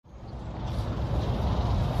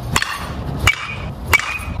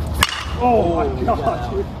Oh my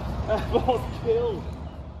God, dude. That ball's killed.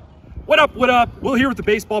 What up, what up? Will here with the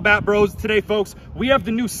Baseball Bat Bros. Today, folks, we have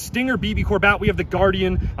the new Stinger BBCOR bat. We have the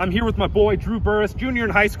Guardian. I'm here with my boy, Drew Burress, junior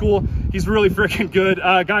in high school. He's really freaking good.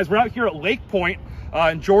 Guys, we're out here at Lake Point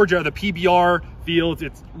in Georgia, the PBR fields.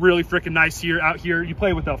 It's really freaking nice here, out here. You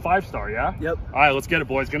play with a 5-star, yeah? Yep. All right, let's get it,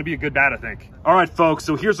 boys. It's gonna be a good bat, I think. All right, folks,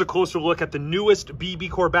 so here's a closer look at the newest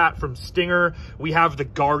BBCOR bat from Stinger. We have the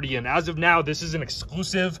Guardian. As of now, this is an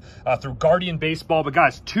exclusive through Guardian Baseball, but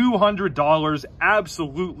guys, $200,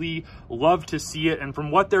 absolutely love to see it. And from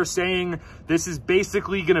what they're saying, this is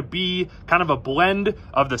basically gonna be kind of a blend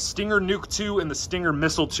of the Stinger Nuke 2 and the Stinger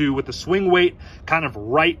Missile 2 with the swing weight kind of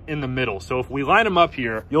right in the middle. So if we line them up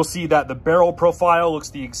here, you'll see that the barrel profile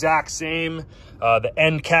looks the exact same. The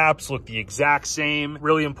end caps look the exact same.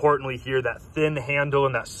 Really importantly here, that thin handle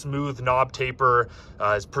and that smooth knob taper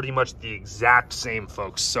is pretty much the exact same,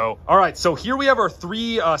 folks. So, all right, so here we have our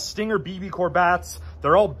three Stinger BBCOR bats.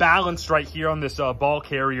 They're all balanced right here on this ball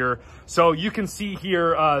carrier. So you can see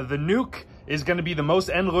here, the Nuke is going to be the most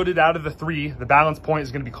end loaded out of the three. The balance point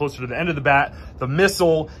is going to be closer to the end of the bat. The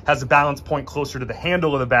Missile has a balance point closer to the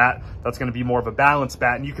handle of the bat. That's going to be more of a balanced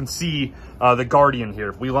bat. And you can see the Guardian here.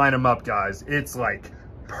 If we line them up, guys, it's like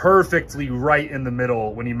perfectly right in the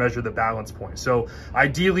middle when you measure the balance point. So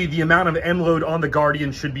ideally, the amount of end load on the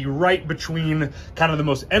Guardian should be right between kind of the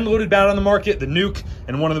most end loaded bat on the market, the Nuke,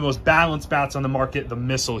 and one of the most balanced bats on the market, the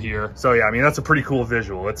Missile here. So yeah, I mean, that's a pretty cool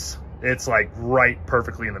visual. It's like right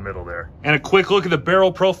perfectly in the middle there. And a quick look at the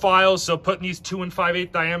barrel profiles. So putting these 2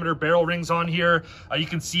 5/8 diameter barrel rings on here, you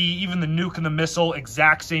can see even the Nuke and the Missile,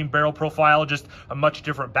 exact same barrel profile, just a much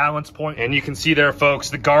different balance point. And you can see there, folks,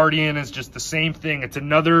 the Guardian is just the same thing. It's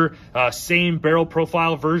another same barrel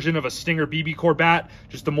profile version of a Stinger BBCOR bat,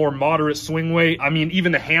 just a more moderate swing weight. I mean,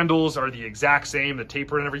 even the handles are the exact same, the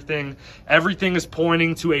taper and everything. Everything is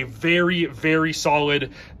pointing to a very, very solid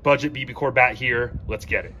budget BBCOR bat here. Let's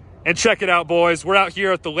get it. And check it out, boys. We're out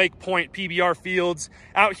here at the Lake Point PBR fields,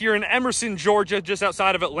 out here in Emerson, Georgia, just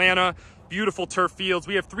outside of Atlanta. Beautiful turf fields.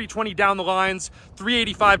 We have 320 down the lines,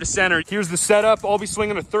 385 to center. Here's the setup. I'll be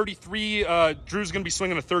swinging a 33. Drew's gonna be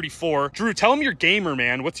swinging a 34. Drew, tell him your gamer,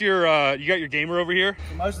 man. What's your, you got your gamer over here?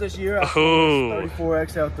 For most of this year, I swung 34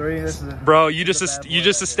 XL3. This is bro, you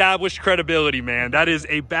just established credibility, man. That is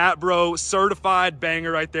a Bat Bro certified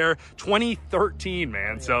banger right there. 2013,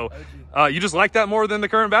 man. Yeah, so you just like that more than the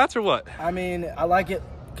current bats or what? I mean, I like it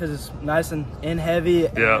because it's nice and in heavy,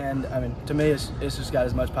 and I mean, to me, it's just got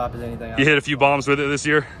as much pop as anything else. You hit a few bombs with it this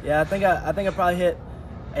year? Yeah, I think I probably hit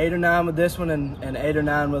 8 or 9 with this one, and 8 or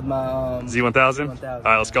 9 with my Z1000. All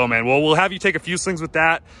right, let's go, man. Well, we'll have you take a few swings with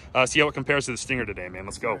that, see how it compares to the Stinger today, man.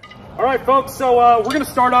 Let's go. All right, folks. So we're gonna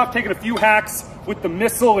start off taking a few hacks with the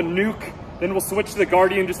Missile and Nuke. Then we'll switch to the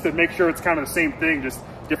Guardian just to make sure it's kind of the same thing, just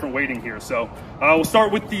different weighting here. So we'll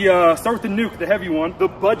start with the Nuke, the heavy one, the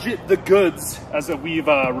budget, the goods, as we've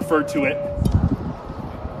referred to it.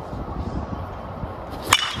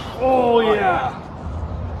 Oh yeah,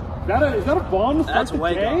 is that a bomb to start the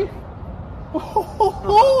day?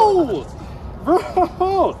 Oh,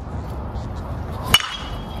 bro!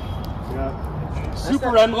 Yeah,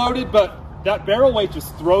 super end loaded, but that barrel weight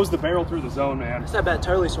just throws the barrel through the zone, man. That's that bat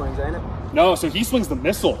Turley swings, ain't it? No, so he swings the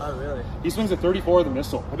Missile. Oh, really? He swings a 34 of the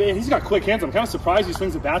Missile. I mean, he's got quick hands. I'm kind of surprised he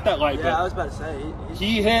swings a bat that light. Yeah, I was about to say.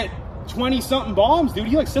 He hit 20-something bombs, dude.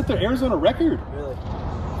 He like set the Arizona record. Really?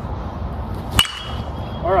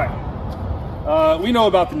 All right. We know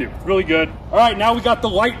about the Nuke. Really good. All right, now we got the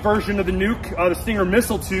light version of the Nuke, the Stinger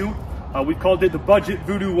Missile 2. We've called it the Budget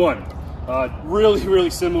Voodoo 1. Really, really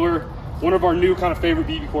similar. One of our new kind of favorite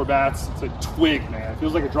BBCOR bats. It's a twig, man. It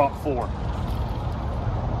feels like a drop 4.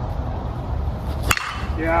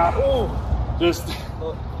 Yeah. Oh, just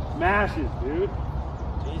mashes, dude.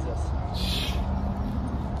 Jesus.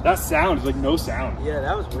 That sound is like no sound. Yeah,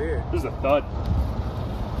 that was weird. This is a thud.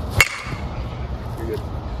 You're good.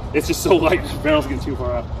 It's just so light, the barrel's getting too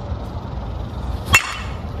far out.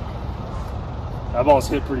 That ball's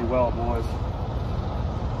hit pretty well, boys.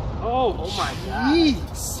 Oh my God.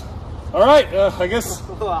 Jeez. All right, I guess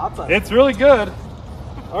it's really good.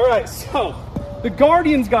 All right, so the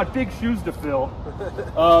Guardian's got big shoes to fill.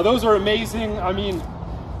 Those are amazing. I mean,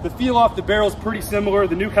 the feel off the barrel is pretty similar.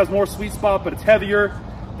 The Nuke has more sweet spot, but it's heavier.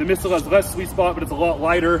 The Missile has less sweet spot, but it's a lot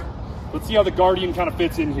lighter. Let's see how the Guardian kind of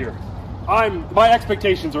fits in here. My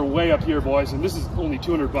expectations are way up here, boys, and this is only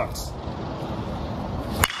 200 bucks.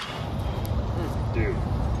 Dude.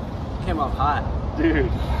 Came off hot.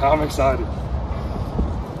 Dude, I'm excited.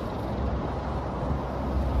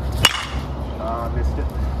 I missed it.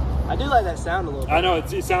 I do like that sound a little bit. I know,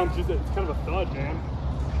 it sounds just, it's kind of a thud, man.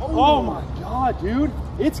 Oh my God, dude.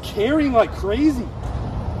 It's carrying like crazy.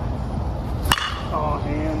 Oh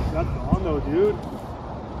man, that's gone though, dude.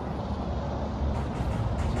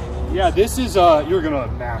 Yeah, this is, you're gonna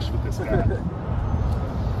mash with this guy.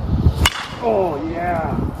 Oh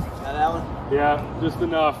yeah. Got that one? Yeah, just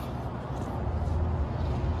enough.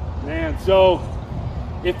 Man, so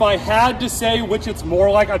if I had to say which it's more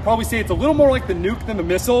like, I'd probably say it's a little more like the Nuke than the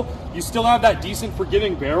Missile. You still have that decent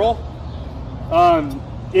forgiving barrel.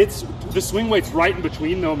 It's the swing weight's right in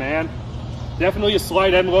between though, man. Definitely a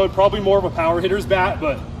slight end load, probably more of a power hitter's bat,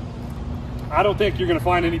 but I don't think you're gonna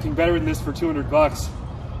find anything better than this for 200 bucks.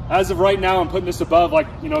 As of right now, I'm putting this above, like,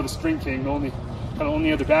 you know, the String King, the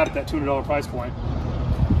only other bat at that $200 price point.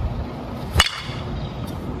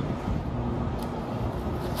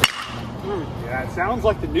 Yeah, it sounds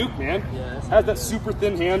like the Nuke, man. Yeah, it has that super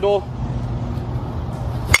thin handle.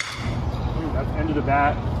 That's the end of the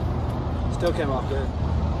bat. Still came off good.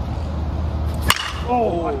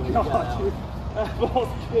 Oh my God, dude. That ball's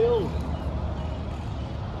killed.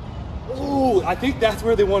 Ooh, I think that's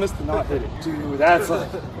where they want us to not hit it. Dude, that's like,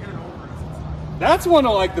 that's one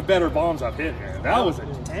of like the better bombs I've hit, man. That was a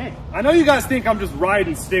tank. I know you guys think I'm just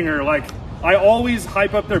riding Stinger. Like, I always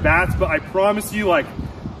hype up their bats, but I promise you, like,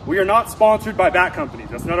 we are not sponsored by bat companies.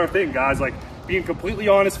 That's not our thing, guys. Like, being completely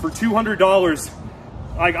honest, for $200,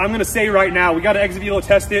 like, I'm gonna say right now, we got to exit velo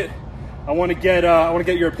test it. I want to get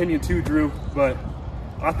your opinion too, Drew. But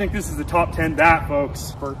I think this is the top 10 bat,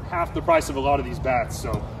 folks, for half the price of a lot of these bats.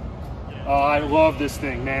 So I love this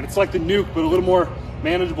thing, man. It's like the Nuke, but a little more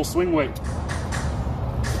manageable swing weight.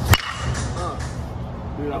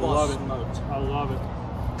 Dude, I love it. I love it.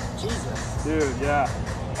 Jesus. Dude, yeah.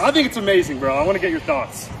 I think it's amazing, bro. I want to get your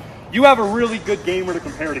thoughts. You have a really good gamer to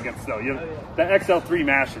compare it against, though. You have the XL3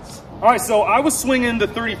 mashes. All right, so I was swinging the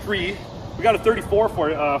 33. We got a 34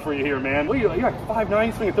 for you here, man. What are you like 5'9",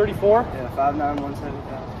 you swing a 34? Yeah, 5'9",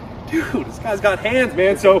 175. Dude, this guy's got hands,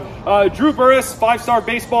 man. So Drew Burress, 5-star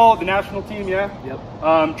baseball, the national team, yeah?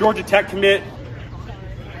 Yep. Georgia Tech commit.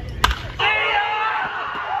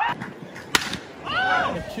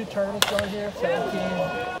 Two tournaments going here,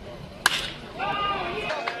 17.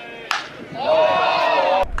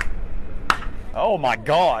 Oh my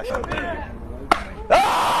gosh.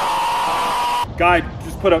 Guy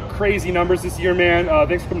just put up crazy numbers this year, man.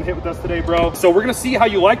 Thanks for coming to hit with us today, bro. So we're gonna see how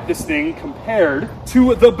you like this thing compared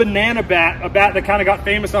to the Banana Bat, a bat that kind of got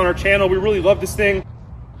famous on our channel. We really love this thing.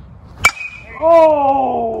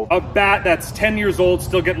 Oh! A bat that's 10 years old,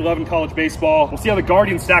 still getting love in college baseball. We'll see how the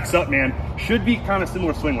Guardian stacks up, man. Should be kind of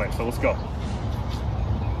similar swing weight, so let's go.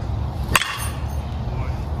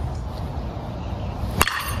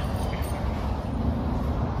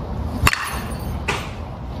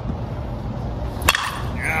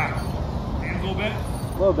 Yeah. Hands a little bit?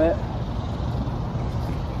 A little bit.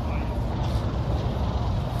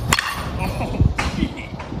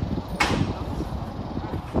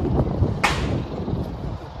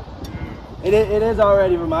 It is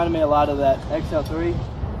already reminding me a lot of that XL3.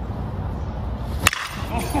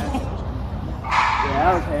 Yeah,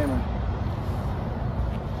 that was hammered.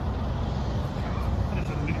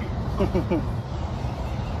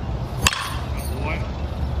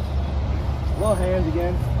 Little hands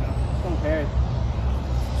again. It's gonna carry.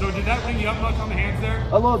 So did that ring you up much on the hands there?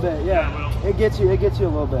 A little bit, yeah. Yeah, a little. It gets you a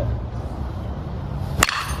little bit.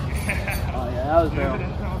 Oh yeah, that was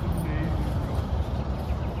barrel.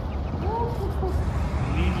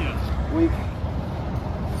 Weak.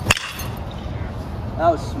 That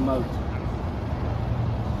was smoked.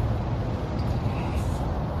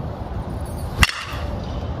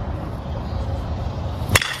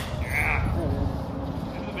 Yeah.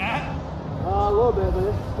 In the bat? A little bit, but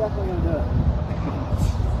it's definitely gonna do it.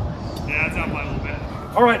 Yeah, that's out by a little bit.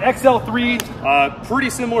 All right, XL3, pretty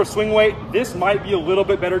similar swing weight. This might be a little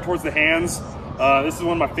bit better towards the hands. This is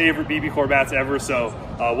one of my favorite BBCOR bats ever, so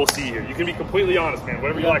we'll see here. You can be completely honest, man,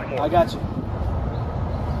 whatever you like more. I got you.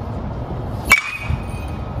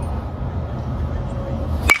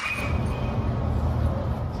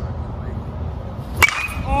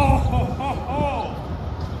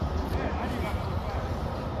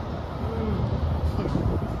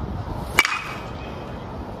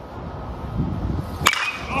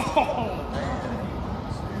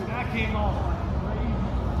 Came off like crazy.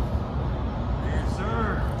 Yes,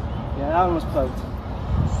 sir. Yeah, that one was poked.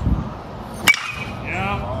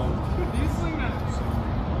 Yeah. Could you swing that?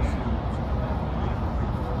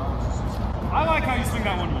 I like how you swing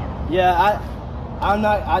that one more. Yeah,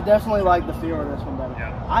 I definitely like the feel of this one better.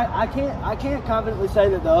 Yeah. I can't confidently say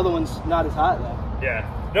that the other one's not as hot though. Yeah.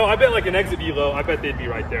 No, I bet like an exit velo, I bet they'd be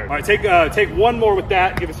right there. All right, take one more with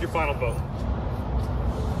that. Give us your final vote.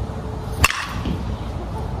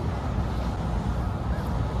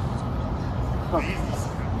 Dude,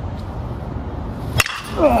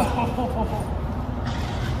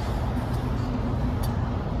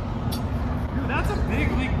 that's a big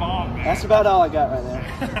league bomb, man. That's about all I got right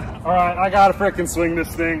there. All right, I gotta frickin' swing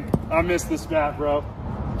this thing. I missed this bat, bro.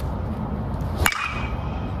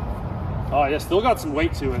 Oh yeah, still got some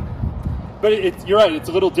weight to it. But you're right, it's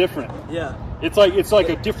a little different. Yeah. It's like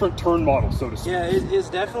a different turn model, so to speak. Yeah, it's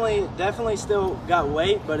definitely still got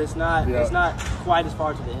weight, but it's not quite as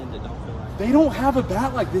far to the end. I don't feel like. They don't have a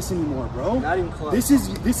bat like this anymore, bro. Not even close. This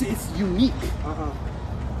is unique.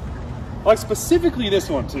 Like specifically this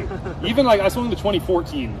one too. Even like I swung the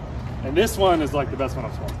 2014, and this one is like the best one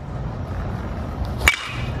I've swung.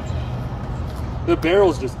 The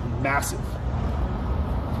barrel's just massive.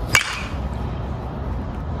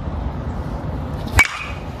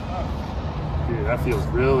 Dude, that feels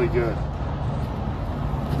really good.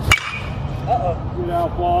 Good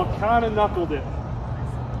out ball, kind of knuckled it.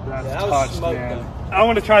 That's touched, man. Though. I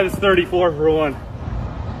want to try this 34 for one.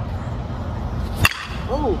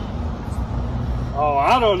 Oh,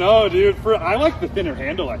 I don't know, dude. I like the thinner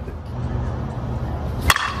handle, I think.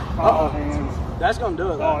 Oh, hands. That's gonna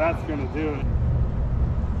do it. Though. Oh, that's gonna do it.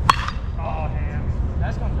 Oh, hands.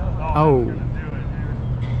 That's gonna do it. Oh, that's gonna do it,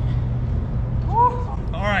 dude. Woo.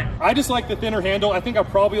 All right. I just like the thinner handle. I think I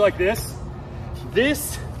probably like this.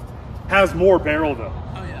 This has more barrel though.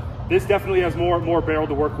 Oh yeah. This definitely has more barrel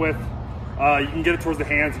to work with. You can get it towards the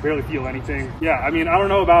hands, barely feel anything. Yeah, I mean, I don't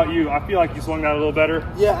know about you. I feel like you swung that a little better.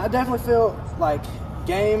 Yeah, I definitely feel like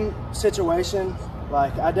game situation,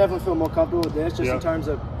 like I definitely feel more comfortable with this just in terms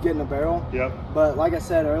of getting a barrel. Yep. But like I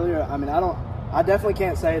said earlier, I mean, I definitely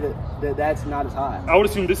can't say that's not as high. I would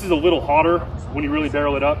assume this is a little hotter when you really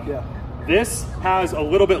barrel it up. Yeah. This has a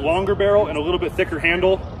little bit longer barrel and a little bit thicker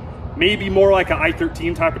handle. Maybe more like an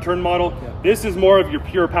I-13 type of turn model. Yeah. This is more of your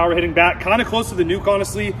pure power hitting bat, kind of close to the Nuke,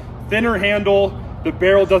 honestly. Thinner handle, the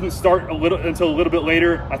barrel doesn't start until a little bit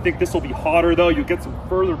later. I think this will be hotter though. You'll get some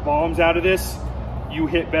further bombs out of this. You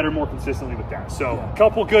hit better more consistently with that. So a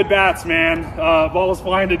couple good bats, man. Ball is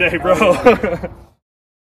flying today, bro.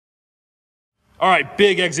 All right,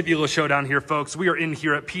 big exit velo showdown here, folks. We are in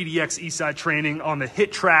here at PDX Eastside Training on the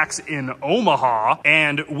hit tracks in Omaha,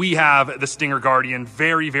 and we have the Stinger Guardian.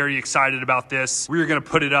 Very, very excited about this. We are gonna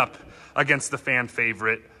put it up against the fan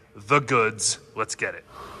favorite, the Goods. Let's get it.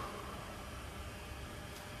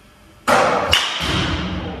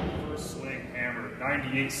 First swing, hammered,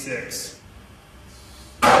 98.6.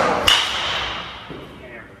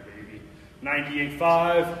 Hammered, baby.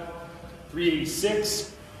 98.5, 386.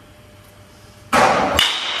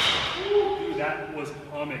 Dude, that was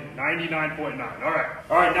humming. 99.9.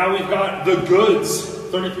 All right, now we've got the Goods,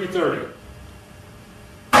 3330.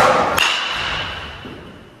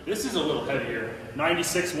 This is a little heavier.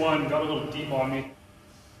 96.1, got a little deep on me.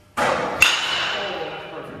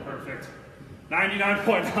 Perfect.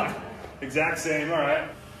 99.9. Exact same, all right.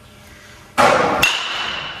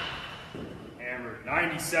 Hammered,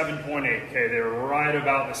 97.8. Okay, they're right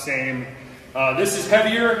about the same. This is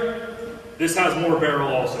heavier. This has more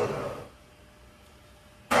barrel also, though.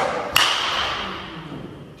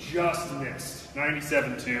 Just missed.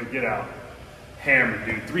 97.2, get out. Hammered,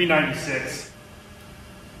 dude. 396.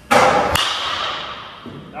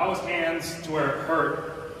 That was hands to where it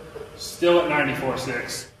hurt. Still at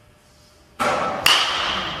 94.6.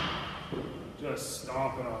 Just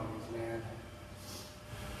stomping on these, man.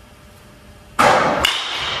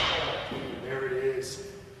 Dude, there it is.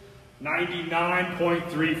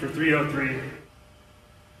 99.3 for 303.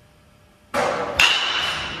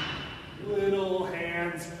 Little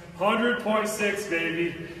hands. 100.6,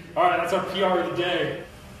 baby. All right, that's our PR of the day.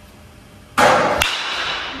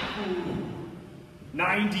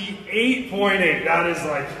 98.8. That is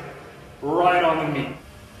like right on the meat.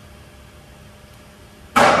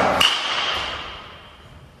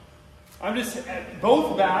 I'm just, at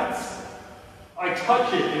both bats, I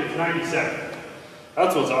touch it and it's 97.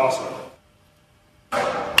 That's what's awesome.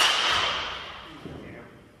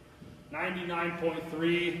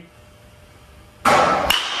 99.3.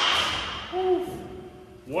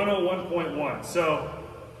 101.1. So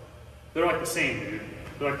they're like the same, dude.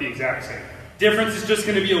 They're like the exact same. Difference is just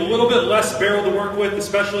going to be a little bit less barrel to work with,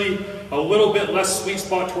 especially a little bit less sweet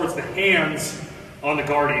spot towards the hands on the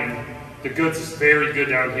Guardian. The Goods is very good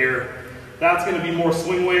down here. That's going to be more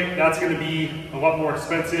swing weight. That's going to be a lot more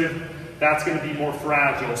expensive. That's going to be more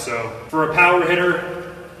fragile. So for a power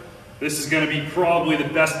hitter, this is going to be probably the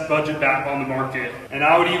best budget bat on the market. And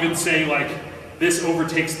I would even say like this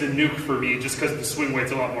overtakes the Nuke for me just because the swing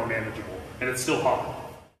weight's a lot more manageable and it's still hot.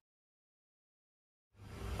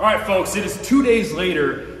 All right, folks, it is 2 days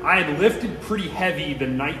later. I had lifted pretty heavy the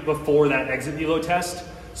night before that exit velo test.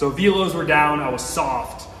 So velos were down, I was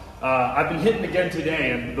soft. I've been hitting again today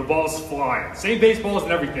and the ball's flying. Same baseballs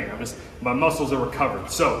and everything, my muscles are recovered.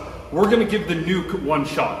 So we're gonna give the Nuke one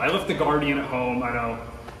shot. I left the Guardian at home, I know,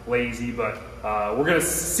 lazy, but we're gonna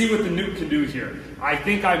see what the Nuke can do here. I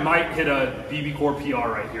think I might hit a BBCOR PR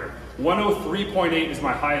right here. 103.8 is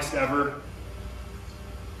my highest ever.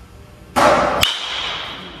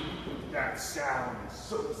 That sound is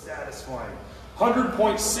so satisfying.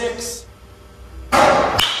 100.6.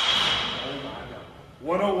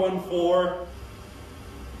 101.4.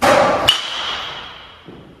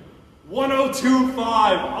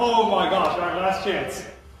 102.5. Oh my gosh, all right, last chance.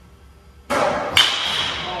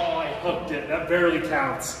 Oh, I hooked it. That barely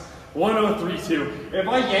counts. 103.2. If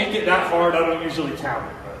I yank it that hard, I don't usually count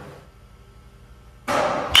it.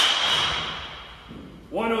 But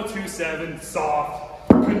 102.7, soft.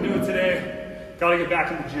 Couldn't do it today. Gotta get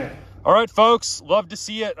back in the gym. All right, folks, love to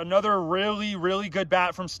see it. Another really, really good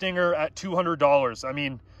bat from Stinger at $200. I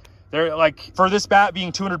mean, they're like, for this bat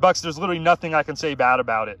being $200, there's literally nothing I can say bad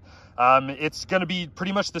about it. It's going to be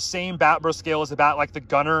pretty much the same bat bro scale as a bat like the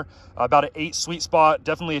Gunner, about an 8 sweet spot,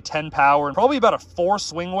 definitely a 10 power, and probably about a 4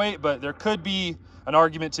 swing weight, but there could be an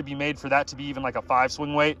argument to be made for that to be even like a 5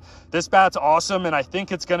 swing weight. This bat's awesome, and I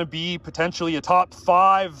think it's going to be potentially a top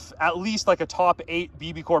 5, at least like a top 8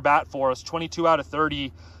 BBCOR bat for us. 22 out of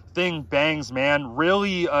 30. Thing bangs, man.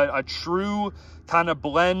 Really a true kind of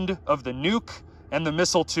blend of the Nuke and the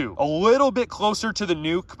Missile 2. A little bit closer to the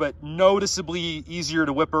Nuke, but noticeably easier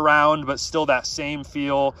to whip around, but still that same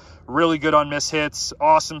feel. Really good on miss hits,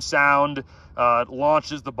 awesome sound.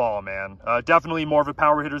 Launches the ball, man. Definitely more of a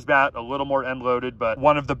power hitter's bat, a little more end loaded, but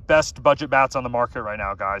one of the best budget bats on the market right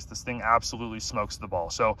now, guys. This thing absolutely smokes the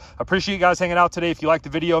ball. So appreciate you guys hanging out today. If you liked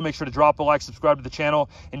the video, make sure to drop a like, subscribe to the channel,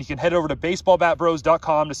 and you can head over to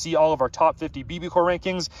baseballbatbros.com to see all of our top 50 BBCOR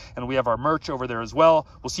rankings, and we have our merch over there as well.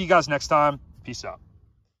 We'll see you guys next time. Peace out.